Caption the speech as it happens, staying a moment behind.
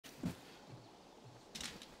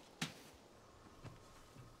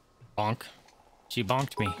Bonk. She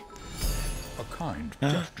bonked me. A kind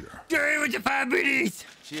gesture. Jerry with the 5 biddies!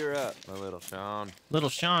 Cheer up, my little Sean. Little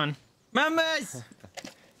Sean. Mamas!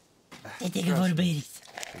 I take a Trust photo, me, babies.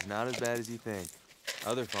 It's not as bad as you think.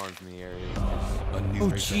 Other farms in the area. A new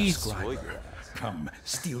jeez. subscriber. Come,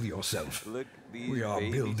 steel yourself. Look, these We are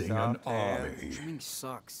baby building an soft hands. army. Swimming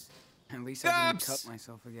sucks. At least I didn't Gaps! cut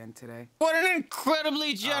myself again today. What an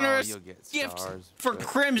incredibly generous you'll get gift stars, for but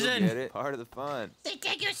Crimson. You'll get it. Part of the fun.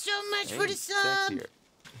 Thank you so much Ain't sexier.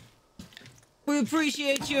 We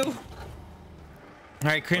appreciate you. All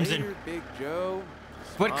right, Crimson. Later, Big Joe.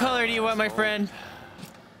 What Smile, color do you want, my asshole. friend?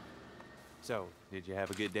 So, did you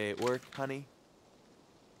have a good day at work, honey?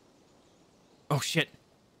 Oh, shit.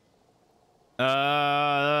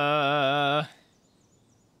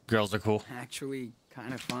 Girls are cool. Actually,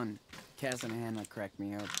 kind of fun. Cass and Hannah cracked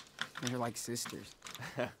me up. They're like sisters.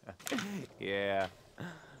 Yeah.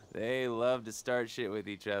 They love to start shit with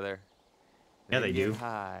each other. Yeah, they get do.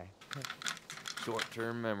 High.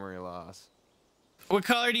 Short-term memory loss. What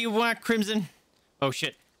color do you want, Crimson? Oh,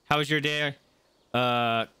 shit. How was your day?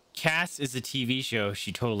 Cass is a TV show.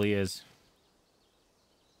 She totally is.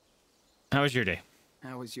 How was your day?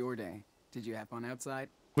 How was your day? Did you have fun outside?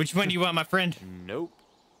 Which one do you want, my friend? Nope.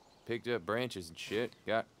 Picked up branches and shit.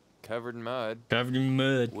 Got covered in mud. Covered in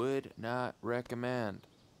mud. Would not recommend.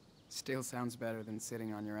 Still sounds better than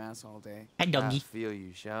sitting on your ass all day. Hi, I doggy. feel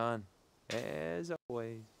you, Sean. As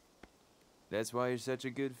always. That's why you're such a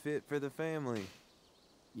good fit for the family.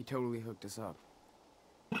 You totally hooked us up.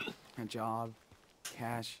 A job,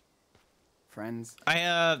 cash, friends.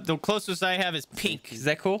 The closest I have is pink. Is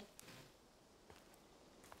that cool?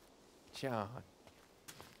 Sean,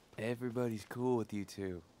 everybody's cool with you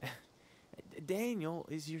two. Daniel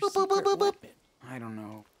is your secret weapon. I don't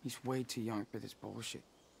know. He's way too young for this bullshit.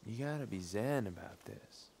 You gotta be zen about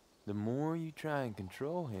this. The more you try and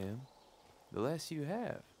control him, the less you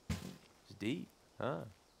have. It's deep, huh?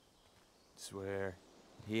 Swear,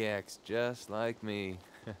 he acts just like me.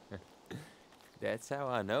 That's how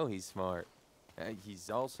I know he's smart. He's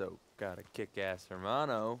also got a kick-ass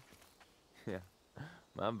hermano. Yeah,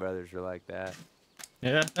 my brothers are like that.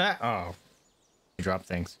 Yeah. Oh. You drop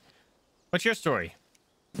things. What's your story?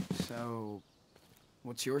 So,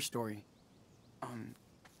 what's your story?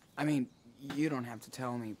 I mean, you don't have to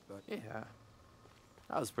tell me, but... Yeah,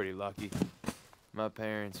 I was pretty lucky. My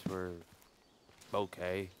parents were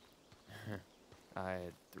okay. I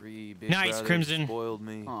had 3 big Nice, brothers Crimson. who spoiled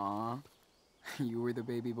me. Aw, you were the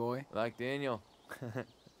baby boy? Like Daniel.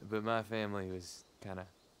 But my family was kind of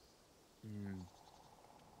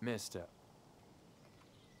messed up.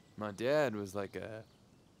 My dad was like a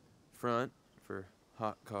front for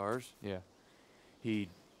hot cars. Yeah. He'd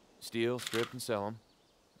steal, strip, and sell them.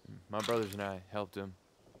 My brothers and I helped him.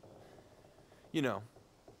 You know,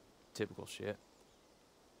 typical shit.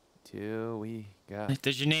 Till we got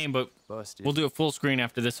There's your name, but busted. we'll do a full screen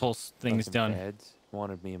after this whole thing is Fucking done. Feds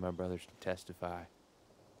wanted me and my brothers to testify.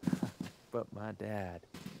 But my dad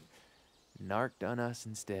narked on us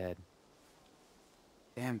instead.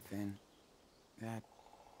 Damn, Finn. That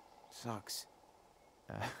sucks.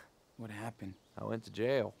 What happened? I went to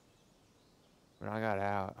jail. When I got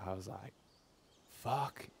out, I was like,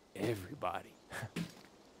 fuck everybody.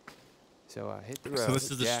 So I hit the road. So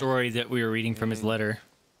this is the Jack- story that we were reading from his letter.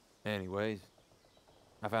 Anyways,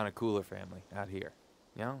 I found a cooler family out here.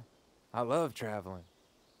 You know, I love traveling,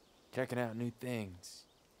 checking out new things.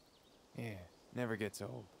 Yeah, never gets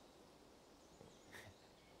old.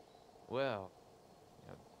 Well,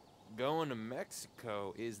 you know, going to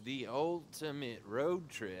Mexico is the ultimate road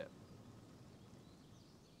trip.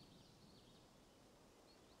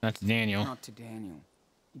 Not to Daniel. Not to Daniel.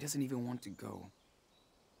 He doesn't even want to go.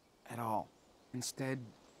 At all. Instead,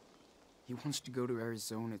 he wants to go to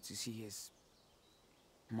Arizona to see his...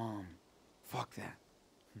 mom. Fuck that.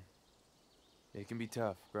 It can be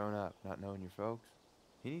tough growing up, not knowing your folks.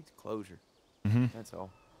 He needs closure. Mm-hmm. That's all.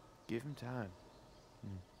 Give him time.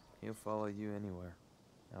 He'll follow you anywhere.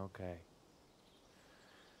 Okay.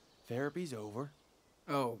 Therapy's over.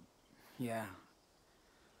 Oh, yeah.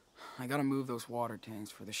 I gotta move those water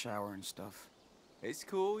tanks for the shower and stuff. It's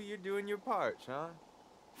cool. You're doing your part, Sean.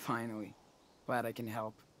 Finally. Glad I can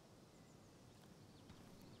help.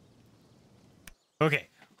 Okay.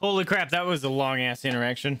 Holy crap, that was a long-ass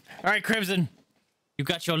interaction. All right, Crimson. You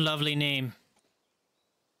got your lovely name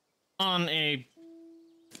on a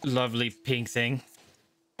lovely pink thing.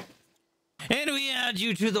 And we add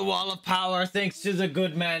you to the wall of power thanks to the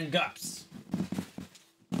good man Gups.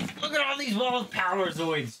 Look at all these wall of power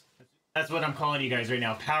zoids. That's what I'm calling you guys right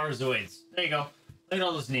now. Power zoids. There you go. Look at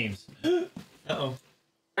all those names. Uh-oh.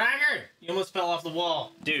 Ragged! You almost fell off the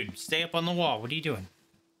wall. Dude, stay up on the wall. What are you doing?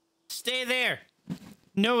 Stay there.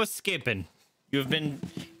 No escaping. You have been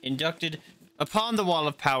inducted upon the wall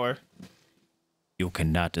of power. You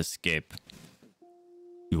cannot escape.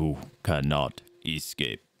 You cannot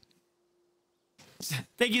escape.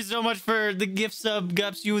 Thank you so much for the gift sub,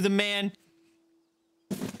 Gups. You the man.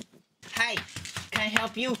 Hi. Can I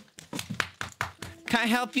help you? Can I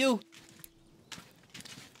help you?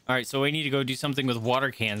 All right, so we need to go do something with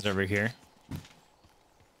water cans over here.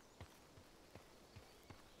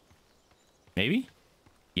 Maybe?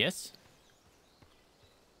 Yes?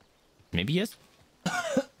 Maybe yes?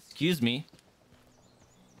 Excuse me.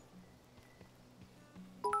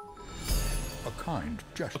 A kind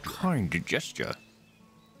gesture. A kind gesture.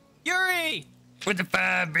 Yuri! With the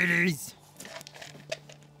 5 biddies.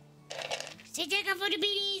 Say check out for the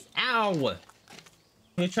beanies. Ow!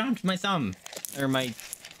 I chomped my thumb. Or my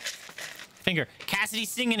finger. Cassidy's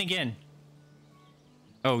singing again.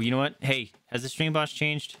 Oh, you know what? Hey, has the stream boss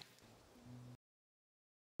changed?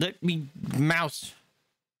 Let me mouse.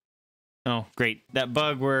 Oh, great. That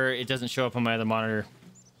bug where it doesn't show up on my other monitor.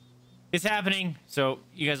 It's happening. So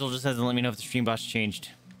you guys will just have to let me know if the stream boss changed.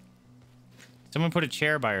 Someone put a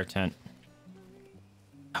chair by our tent.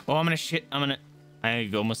 Oh, I'm gonna shit. I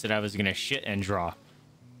almost said I was gonna shit and draw.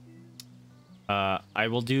 I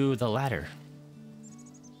will do the latter.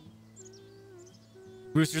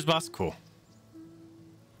 Rooster's boss, cool.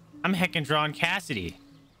 I'm heckin' drawing Cassidy.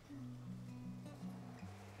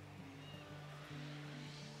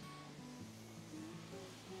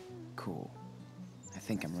 Cool. I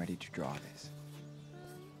think I'm ready to draw this.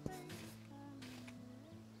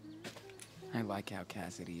 I like how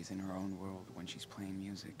Cassidy is in her own world when she's playing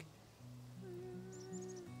music.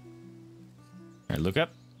 All right, look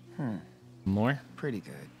up. More. Pretty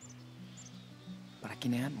good. But I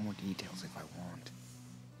can add more details if I want.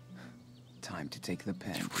 Time to take the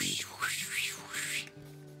pen, dude.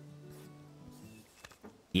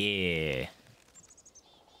 Yeah.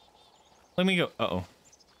 Let me go. Uh-oh.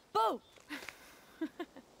 Bo!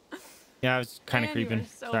 Yeah, I was kind of Man, creeping. You are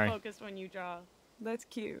so Sorry. focused when you draw. That's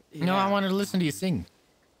cute. No, I Yeah. wanted to listen to you sing.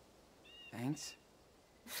 Thanks.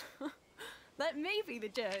 Let me be the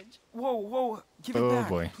judge. Whoa, whoa, give it Oh, back,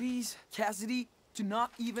 boy. please. Cassidy, do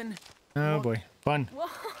not even... Oh boy, fun.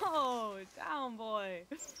 Whoa, down boy.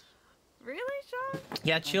 Really, Sean?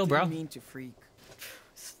 Yeah, I chill, didn't bro. mean to freak.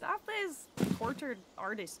 Stop this tortured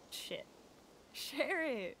artist shit. Share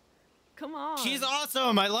it. Come on. She's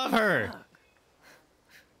awesome. I love her. Fuck.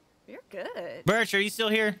 You're good. Birch, are you still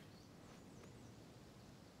here?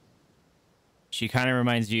 She kind of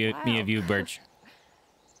reminds me Wow. of you, Birch.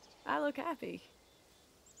 I look happy.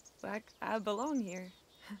 Like I belong here.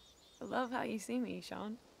 I love how you see me,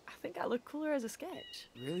 Sean. I think I look cooler as a sketch.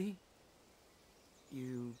 Really?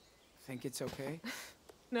 You think it's okay?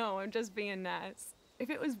 No, I'm just being nice. If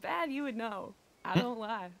it was bad, you would know. I don't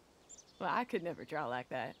lie. Well, I could never draw like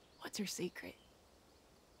that. What's her secret?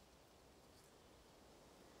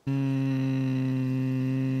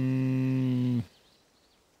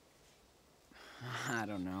 I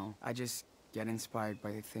don't know. I just get inspired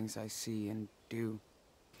by the things I see and do.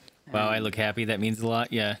 Wow, I And look happy. That means a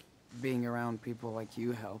lot. Yeah. being around people like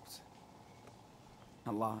you helps.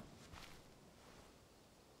 A lot.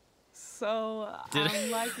 So, Did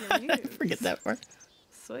I'm like your muse. Forget that part.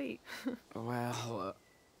 Sweet. Well,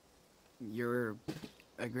 you're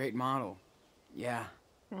a great model. Yeah.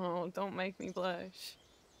 Oh, don't make me blush.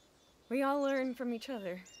 We all learn from each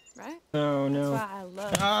other, right? Oh That's no. why I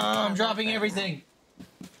love. Oh, I'm dropping everything.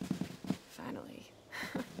 Finally.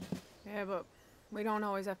 Yeah, but we don't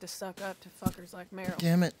always have to suck up to fuckers like Meryl.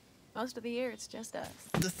 Damn it. Most of the year, it's just us.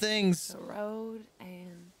 The things. The road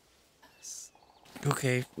and us.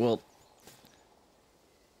 Okay, well.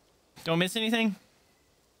 Don't miss anything?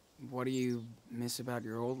 What do you miss about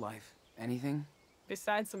your old life? Anything?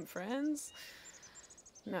 Besides some friends,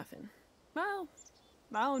 nothing. Well,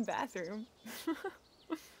 my own bathroom.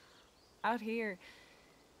 Out here,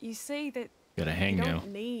 you see that Gotta hang you now.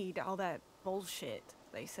 don't need all that bullshit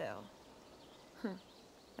they sell.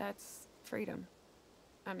 That's freedom.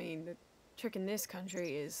 I mean, the trick in this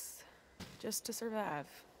country is just to survive.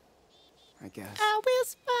 I guess. I will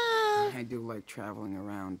survive. I do like traveling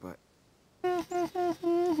around, but I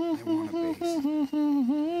want a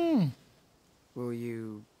base. Will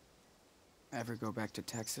you ever go back to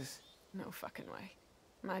Texas? No fucking way.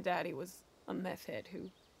 My daddy was a meth head who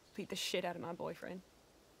beat the shit out of my boyfriend.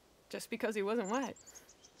 Just because he wasn't white.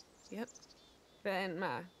 Yep. Then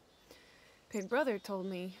my big brother told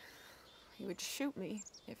me he would shoot me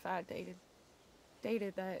if I dated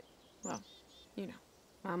that, well, you know,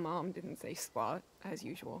 My mom didn't say squat, as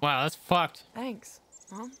usual. Wow, that's fucked. Thanks,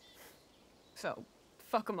 Mom. So,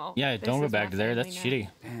 fuck them all. Yeah, This don't go is my back there. family That's now. shitty.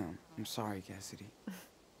 Damn, I'm sorry, Cassidy.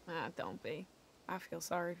 Ah, don't be. I feel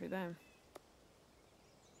sorry for them.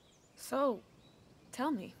 So,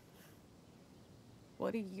 tell me.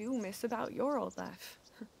 What do you miss about your old life?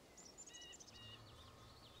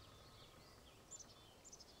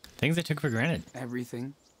 Things I took for granted.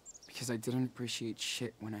 Everything. Because I didn't appreciate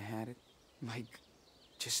shit when I had it. Like,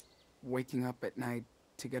 just waking up at night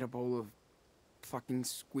to get a bowl of fucking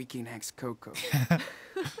squeaking ex cocoa.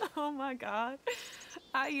 Oh my god.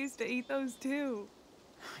 I used to eat those too.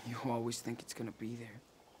 You always think it's gonna be there.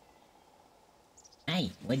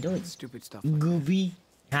 Hey, what doing? Stupid stuff like that. Gooby.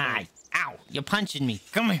 Hi. Ow, you're punching me.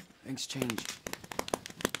 Come here. Things change.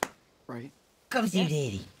 Right? Come see Yes.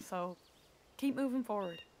 daddy. So, keep moving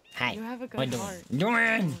forward. Hi. You have a What good doing?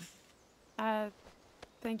 heart. Doing?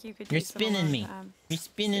 Think you could You're use some spinning alone me. time. You're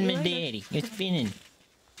spinning See me, you later. daddy. You're spinning.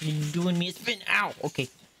 You're doing me a spin. Ow. Okay.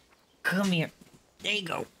 Come here. There you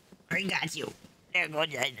go. I got you. There you go,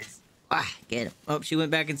 Dennis. Ah, get him. Oh, she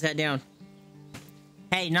went back and sat down.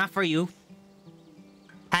 Hey, not for you.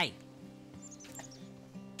 Hi.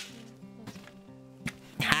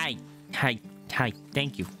 Hi. Hi. Hi.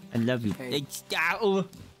 Thank you. I love you. Hey. Ow.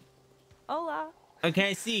 Hola.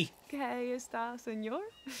 Okay, see. ¿Qué está, señor?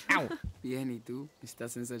 Ow. Bien, ¿y tú?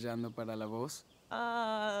 ¿Estás ensayando para la voz?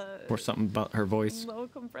 Or something about her voice. No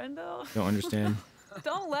comprendo. Don't understand.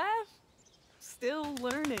 Don't laugh. Still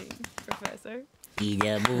learning, Professor.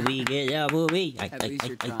 Get a booby, get a booby. At least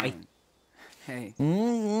you're trying. Hey,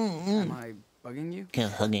 Mm. am I bugging you?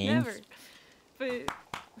 Never. But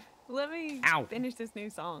let me Ow. finish this new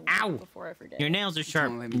song Ow. before I forget. Your nails are sharp.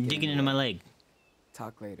 Don't let me get Digging in into the my way. leg.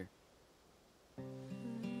 Talk later.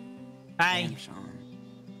 Hi. Damn, Sean.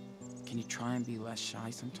 Can you try and be less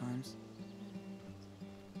shy sometimes?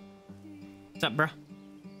 What's up, bro?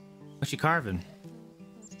 What's she carving?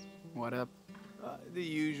 What up? The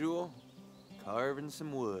usual. Carving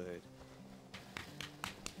some wood.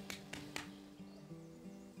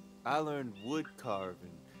 I learned wood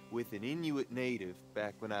carving with an Inuit native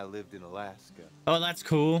back when I lived in Alaska. Oh, that's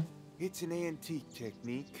cool. It's an antique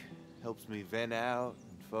technique. Helps me vent out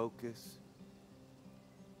and focus.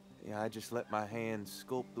 Yeah, I just let my hands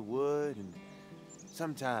sculpt the wood, and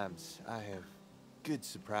sometimes I have good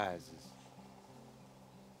surprises.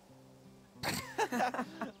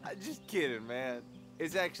 I'm just kidding, man.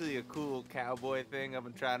 It's actually a cool cowboy thing I've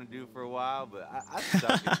been trying to do for a while, but I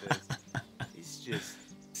suck at this. It's just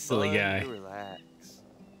Silly fun guy. to relax.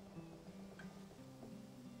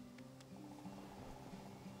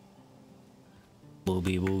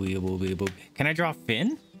 Booby, booby, booby, booby. Can I draw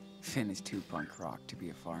Finn? Finn is too punk rock to be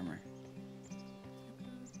a farmer.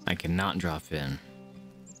 I cannot draw Finn.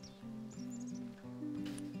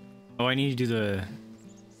 Oh, I need to do the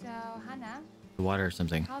So, Hannah, water or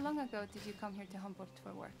something. how long ago did you come here to Humboldt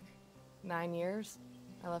for work? 9 years.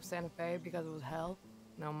 I left Santa Fe because it was hell.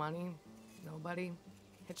 No money, nobody.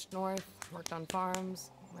 Hitched north, worked on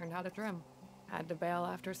farms, learned how to trim. Had to bail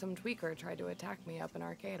after some tweaker tried to attack me up in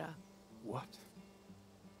Arcata. What?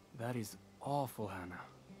 That is awful, Hannah.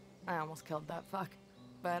 I almost killed that fuck.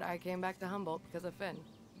 But I came back to Humboldt because of Finn.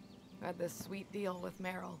 I had this sweet deal with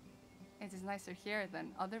Merrill. It is nicer here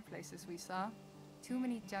than other places we saw. Too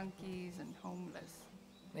many junkies and homeless.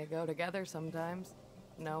 They go together sometimes.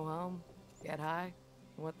 No home, get high.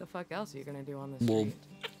 What the fuck else are you gonna do on the Well, street?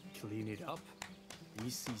 Clean it up.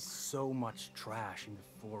 We see so much trash in the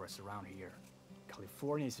forests around here.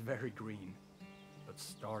 California is very green, but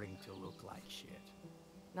starting to look like shit.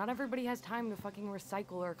 Not everybody has time to fucking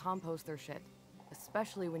recycle or compost their shit.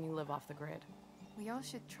 Especially when you live off the grid. We all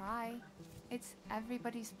should try. It's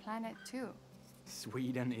everybody's planet too.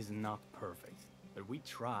 Sweden is not perfect, but we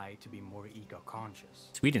try to be more eco-conscious.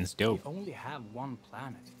 Sweden's We dope. only have one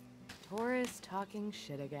planet. Tourists talking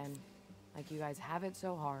shit again. Like you guys have it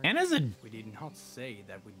so hard. Anna's a We did not say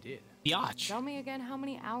that we did. biatch. Tell me again how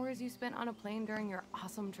many hours you spent on a plane during your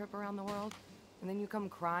awesome trip around the world? And then you come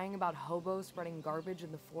crying about hobos spreading garbage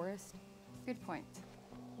in the forest? Good point.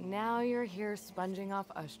 Now you're here sponging off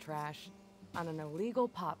us trash on an illegal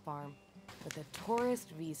pot farm with a tourist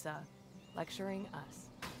visa, lecturing us.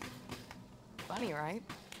 Funny, right?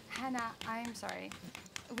 Hannah, I'm sorry.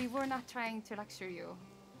 We were not trying to lecture you.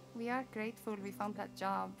 We are grateful we found that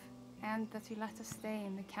job and that you let us stay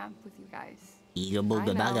in the camp with you guys. Eega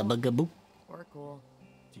booga baga bugga boo. We're cool.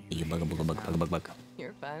 Do you Eega bugga bugga bugga bugga bugga.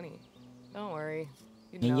 You're funny. Don't worry.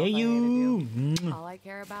 You I know know if I you. hated you. All I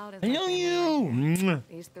care about is I my know family you. right here.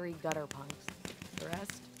 These 3 gutter punks. The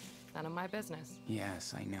rest, none of my business.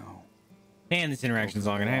 Yes, I know. Man, this interaction's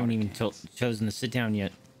long, and I haven't even chosen to sit down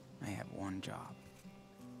yet. I have one job.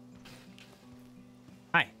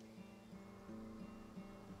 Hi.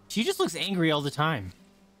 She just looks angry all the time.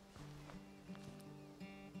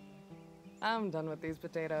 I'm done with these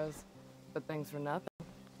potatoes. But thanks for nothing.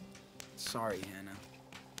 Sorry, Hannah.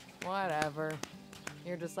 Whatever.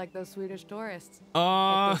 You're just like those Swedish tourists.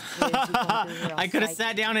 I could have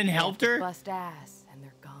sat down and helped her. Bust ass, and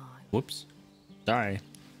they're gone. Whoops. Sorry.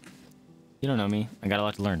 You don't know me. I got a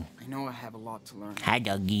lot to learn. I know I have a lot to learn. Hi,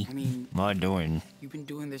 Dougie. I mean, what you doing? you've been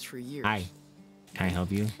doing this for years. Hi. Can I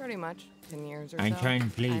help you? Pretty much 10 years or I'm so. trying to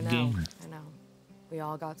play a game. I know. We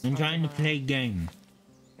all got I'm started trying to around. play a game.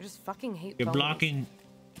 I just fucking hate You're phones. blocking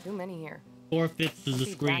Too many here. 4/5 of the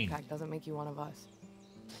See, screen. backpack doesn't make you one of us.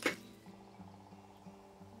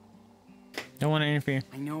 Don't want to interfere.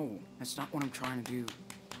 I know. That's not what I'm trying to do.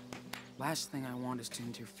 Last thing I want is to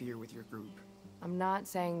interfere with your group. I'm not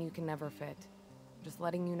saying you can never fit. I'm just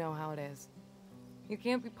letting you know how it is. You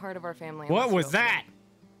can't be part of our family. What unless was you that?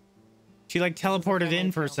 She like teleported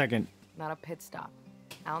in for a second. Not a pit stop.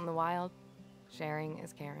 Out in the wild, sharing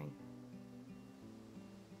is caring.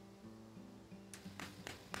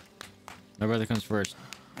 My brother comes first.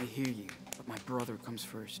 I hear you, but my brother comes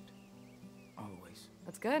first. Always.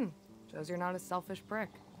 That's good. Shows you're not a selfish prick.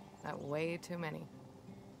 That way too many.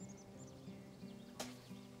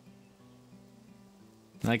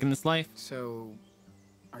 Liking this life? So,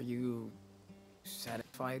 are you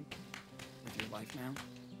satisfied with your life now?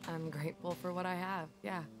 I'm grateful for what I have,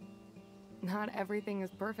 yeah. Not everything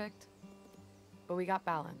is perfect. But we got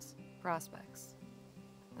balance, prospects.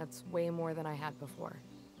 That's way more than I had before.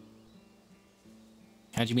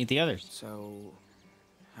 How'd you meet the others? So,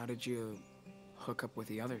 how did you hook up with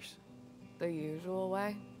the others? The usual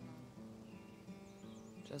way.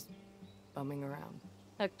 Just bumming around.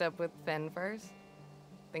 Hooked up with Finn first,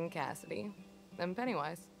 then Cassidy, then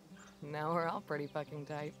Pennywise. Now we're all pretty fucking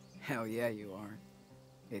tight. Hell yeah, you are.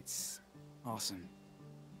 It's awesome.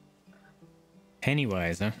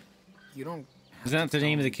 Pennywise, huh? You don't have Is that to the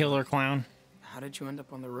name tell of the me, killer but clown? How did you end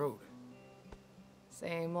up on the road?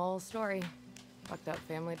 Same old story. Fucked up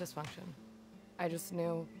family dysfunction. I just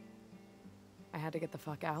knew I had to get the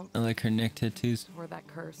fuck out, I like her neck tattoos. or that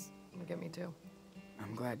curse would get me too.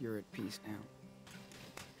 I'm glad you're at peace now.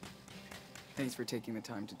 Thanks for taking the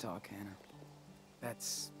time to talk, Hannah.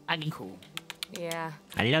 That's cool. Yeah.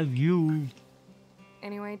 I love you.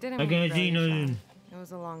 Anyway, didn't I mean to can't grow see your nothing. shot. It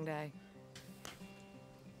was a long day.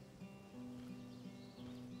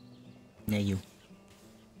 Yeah, you.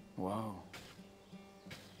 Whoa.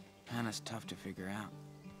 Hannah's tough to figure out.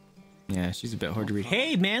 Yeah, she's a bit hard to read.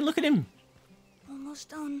 Hey, man, look at him. Almost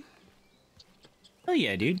done. Oh,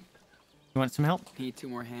 yeah, dude. You want some help? Need 2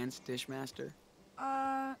 more hands, Dishmaster?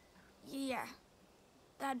 Yeah.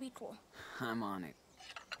 That'd be cool. I'm on it.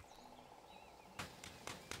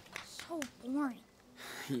 So boring.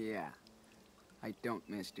 Yeah. I don't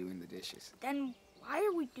miss doing the dishes. Then why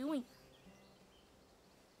are we doing it?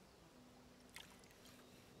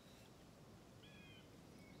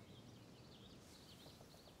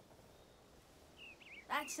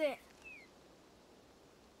 That's it.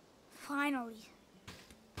 Finally.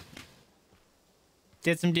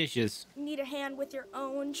 Did some dishes. Need a hand with your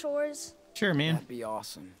own chores? Sure, man. That'd be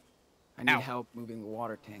awesome. I need Ow. help moving the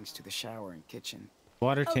water tanks to the shower and kitchen.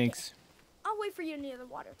 Water Okay. tanks. I'll wait for you near the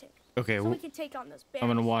water tank. Okay, So we can take on those bears. I'm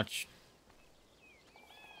gonna watch.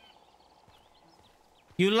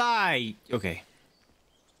 You lie! Okay.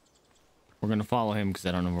 We're gonna follow him because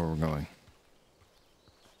I don't know where we're going.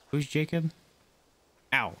 Who's Jacob?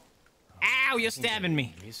 Ow. Ow, you're stabbing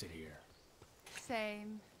me. Miss it here.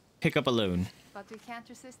 Same. Pick up a loan. But we can't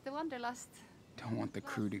resist the wanderlust. Don't want the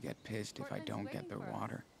crew to get pissed if I don't get their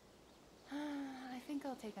water. I think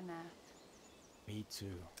I'll take a nap. Me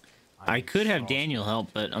too. I I'm could have exhausted. Daniel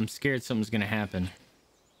help, but I'm scared something's gonna happen.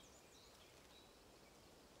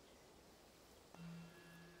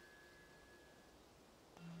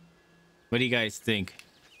 What do you guys think?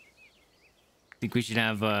 Think we should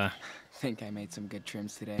have Think I made some good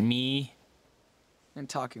trims today. me? And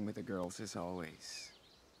talking with the girls is always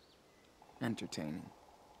entertaining.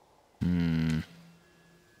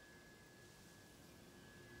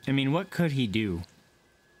 I mean, what could he do?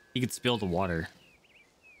 He could spill the water.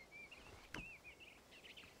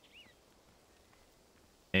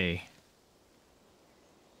 Hey.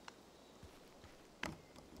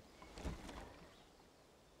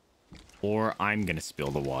 Or I'm gonna spill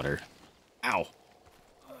the water. Ow.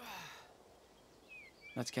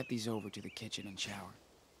 Let's get these over to the kitchen and shower.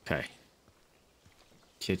 Okay.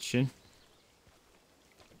 Kitchen.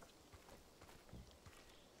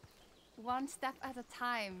 One step at a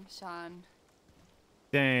time, Sean.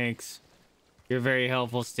 Thanks. You're very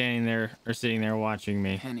helpful standing there or sitting there watching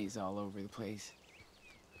me. Penny's all over the place.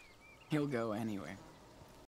 He'll go anywhere.